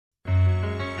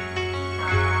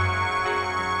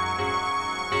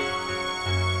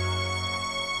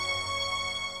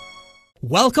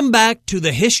Welcome back to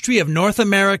the History of North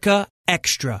America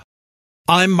Extra.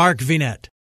 I'm Mark Vinet.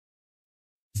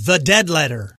 The Dead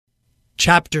Letter,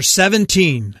 Chapter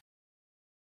 17.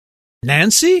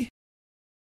 Nancy?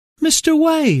 Mr.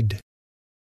 Wade.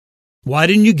 Why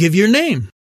didn't you give your name?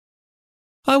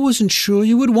 I wasn't sure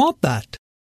you would want that.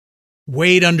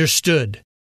 Wade understood.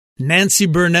 Nancy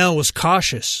Burnell was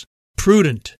cautious,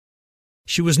 prudent.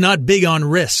 She was not big on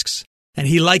risks, and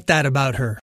he liked that about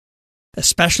her,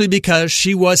 especially because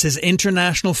she was his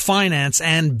international finance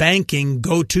and banking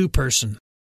go-to person.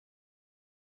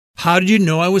 How did you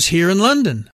know I was here in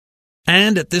London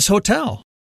and at this hotel?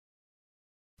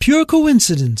 Pure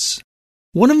coincidence.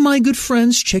 One of my good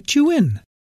friends checked you in.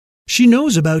 She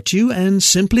knows about you and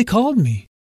simply called me.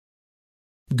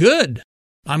 Good.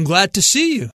 I'm glad to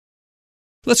see you.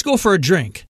 Let's go for a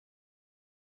drink.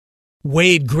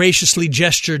 Wade graciously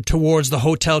gestured towards the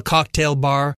hotel cocktail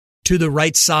bar to the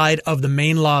right side of the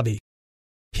main lobby.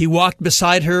 He walked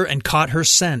beside her and caught her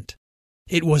scent.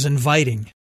 It was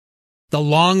inviting. The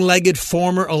long-legged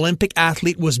former Olympic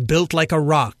athlete was built like a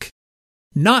rock.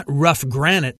 Not rough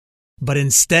granite, but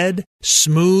instead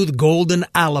smooth golden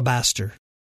alabaster.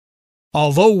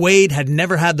 Although Wade had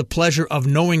never had the pleasure of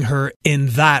knowing her in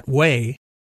that way,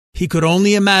 he could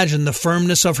only imagine the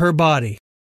firmness of her body.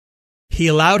 He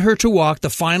allowed her to walk the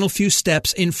final few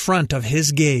steps in front of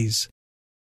his gaze.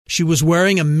 She was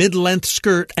wearing a mid-length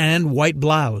skirt and white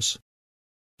blouse.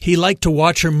 He liked to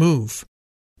watch her move,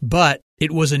 but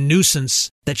it was a nuisance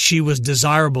that she was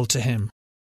desirable to him.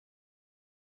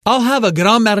 I'll have a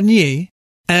Grand Marnier,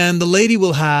 and the lady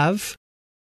will have...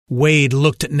 Wade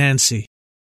looked at Nancy.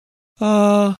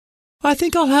 I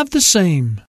think I'll have the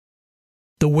same.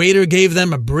 The waiter gave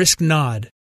them a brisk nod,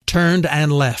 turned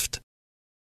and left.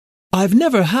 I've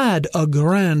never had a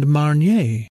Grand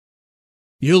Marnier.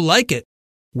 You'll like it,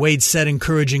 Wade said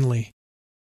encouragingly.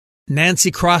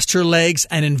 Nancy crossed her legs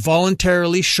and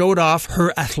involuntarily showed off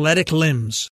her athletic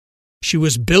limbs. She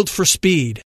was built for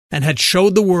speed and had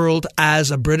showed the world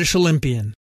as a British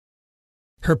Olympian.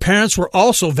 Her parents were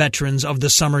also veterans of the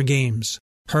Summer Games.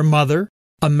 Her mother,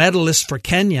 a medalist for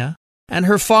Kenya, and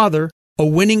her father, a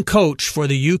winning coach for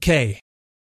the UK.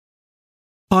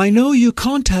 I know you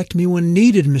contact me when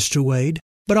needed, Mr. Wade,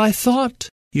 but I thought...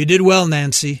 You did well,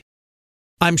 Nancy.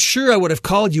 I'm sure I would have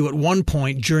called you at one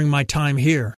point during my time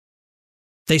here.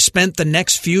 They spent the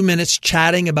next few minutes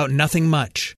chatting about nothing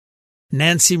much.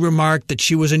 Nancy remarked that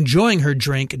she was enjoying her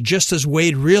drink just as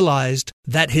Wade realized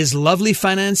that his lovely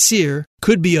financier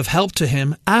could be of help to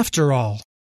him after all.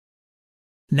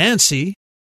 Nancy,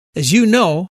 as you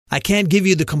know, I can't give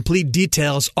you the complete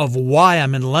details of why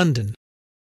I'm in London.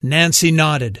 Nancy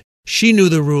nodded. She knew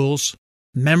the rules.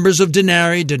 Members of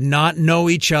Denari did not know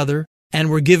each other and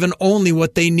were given only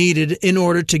what they needed in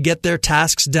order to get their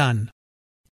tasks done.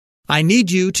 I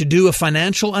need you to do a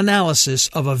financial analysis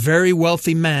of a very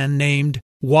wealthy man named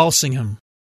Walsingham.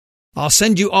 I'll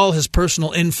send you all his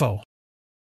personal info.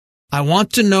 I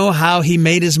want to know how he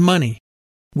made his money,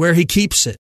 where he keeps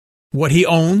it, what he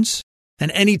owns,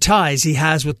 and any ties he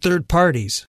has with third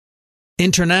parties,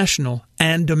 international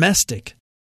and domestic.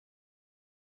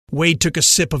 Wade took a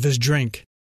sip of his drink.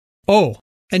 Oh,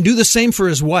 and do the same for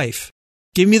his wife.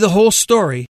 Give me the whole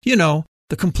story, the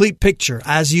complete picture,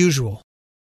 as usual.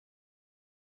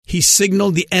 He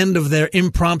signaled the end of their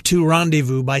impromptu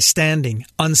rendezvous by standing,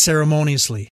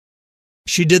 unceremoniously.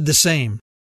 She did the same.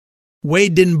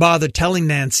 Wade didn't bother telling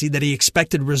Nancy that he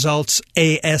expected results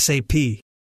ASAP.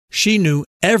 She knew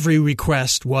every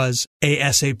request was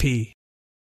ASAP.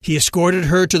 He escorted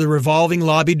her to the revolving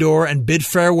lobby door and bid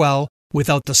farewell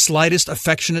without the slightest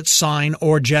affectionate sign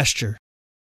or gesture.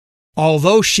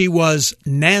 Although she was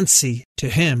Nancy to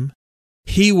him,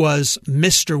 he was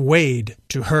Mr. Wade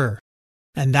to her,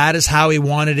 and that is how he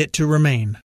wanted it to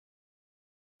remain.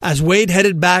 As Wade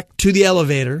headed back to the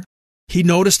elevator, he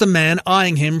noticed a man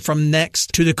eyeing him from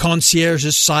next to the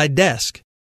concierge's side desk.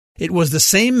 It was the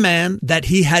same man that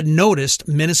he had noticed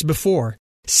minutes before,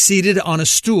 seated on a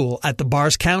stool at the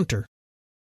bar's counter.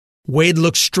 Wade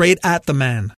looked straight at the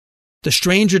man. The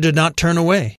stranger did not turn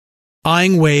away,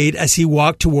 eyeing Wade as he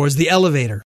walked towards the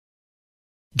elevator.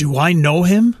 Do I know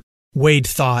him? Wade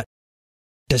thought.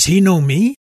 Does he know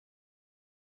me?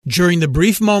 During the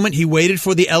brief moment he waited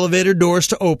for the elevator doors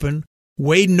to open,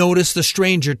 Wade noticed the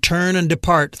stranger turn and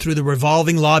depart through the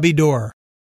revolving lobby door.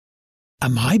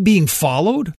 Am I being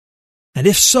followed? And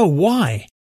if so, why?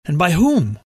 And by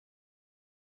whom?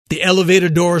 The elevator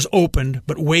doors opened,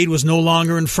 but Wade was no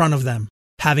longer in front of them,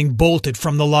 having bolted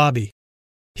from the lobby.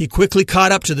 He quickly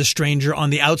caught up to the stranger on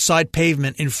the outside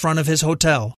pavement in front of his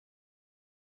hotel.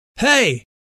 Hey!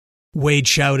 Wade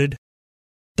shouted.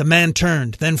 The man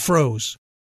turned, then froze.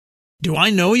 Do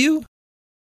I know you?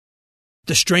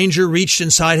 The stranger reached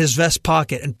inside his vest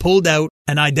pocket and pulled out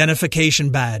an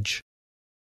identification badge.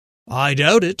 I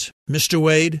doubt it, Mr.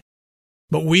 Wade,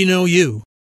 but we know you.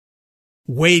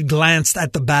 Wade glanced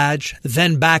at the badge,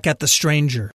 then back at the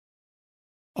stranger.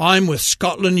 I'm with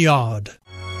Scotland Yard.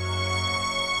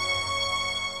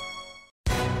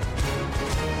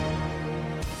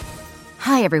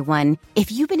 Hi, everyone.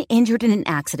 If you've been injured in an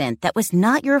accident that was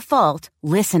not your fault,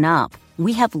 listen up.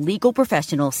 We have legal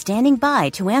professionals standing by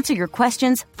to answer your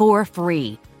questions for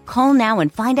free. Call now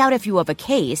and find out if you have a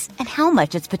case and how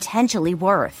much it's potentially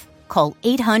worth. Call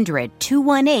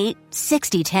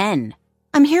 800-218-6010.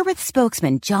 I'm here with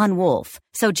spokesman John Wolf.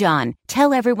 So, John,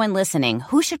 tell everyone listening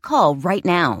who should call right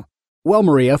now. Well,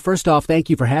 Maria, first off, thank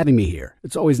you for having me here.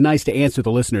 It's always nice to answer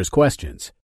the listeners'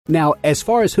 questions. Now, as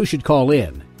far as who should call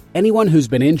in, anyone who's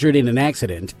been injured in an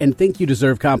accident and think you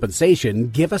deserve compensation,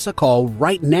 give us a call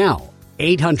right now.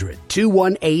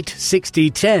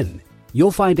 800-218-6010.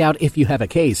 You'll find out if you have a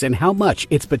case and how much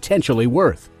it's potentially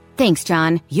worth. Thanks,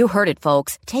 John. You heard it,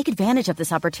 folks. Take advantage of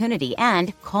this opportunity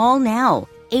and call now.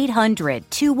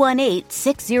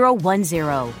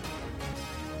 800-218-6010.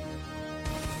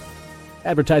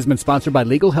 Advertisement sponsored by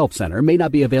Legal Help Center. May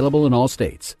not be available in all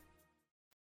states.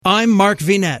 I'm Mark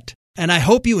Vinette, and I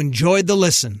hope you enjoyed the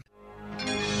listen.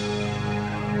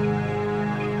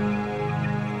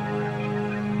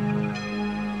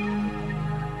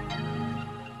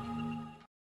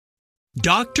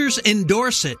 Doctors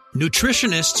endorse it,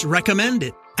 nutritionists recommend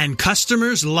it, and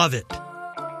customers love it.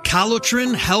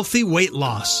 Calotren Healthy Weight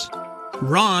Loss.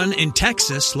 Ron in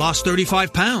Texas lost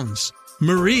 35 pounds.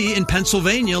 Marie in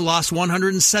Pennsylvania lost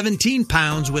 117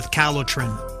 pounds with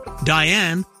Calotren.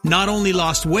 Diane not only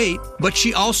lost weight, but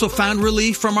she also found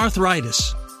relief from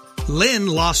arthritis. Lynn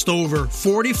lost over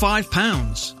 45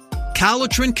 pounds.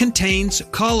 Calotren contains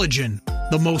collagen,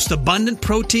 the most abundant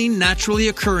protein naturally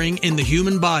occurring in the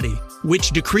human body,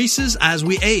 which decreases as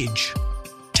we age.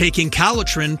 Taking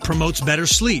Calotren promotes better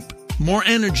sleep, more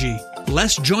energy,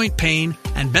 less joint pain,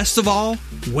 and best of all,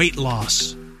 weight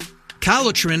loss.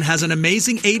 Calotren has an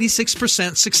amazing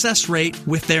 86% success rate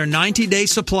with their 90-day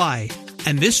supply.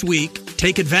 And this week,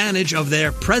 take advantage of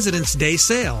their President's Day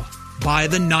sale. Buy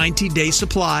the 90-day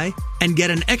supply and get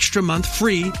an extra month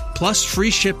free plus free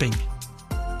shipping.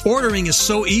 Ordering is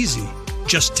so easy.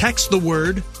 Just text the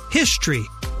word HISTORY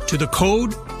to the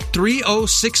code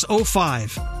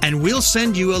 30605 and we'll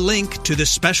send you a link to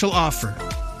this special offer.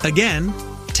 Again,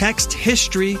 text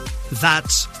HISTORY,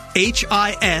 that's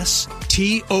HISTORY,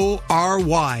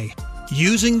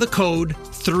 using the code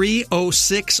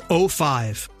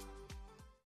 30605.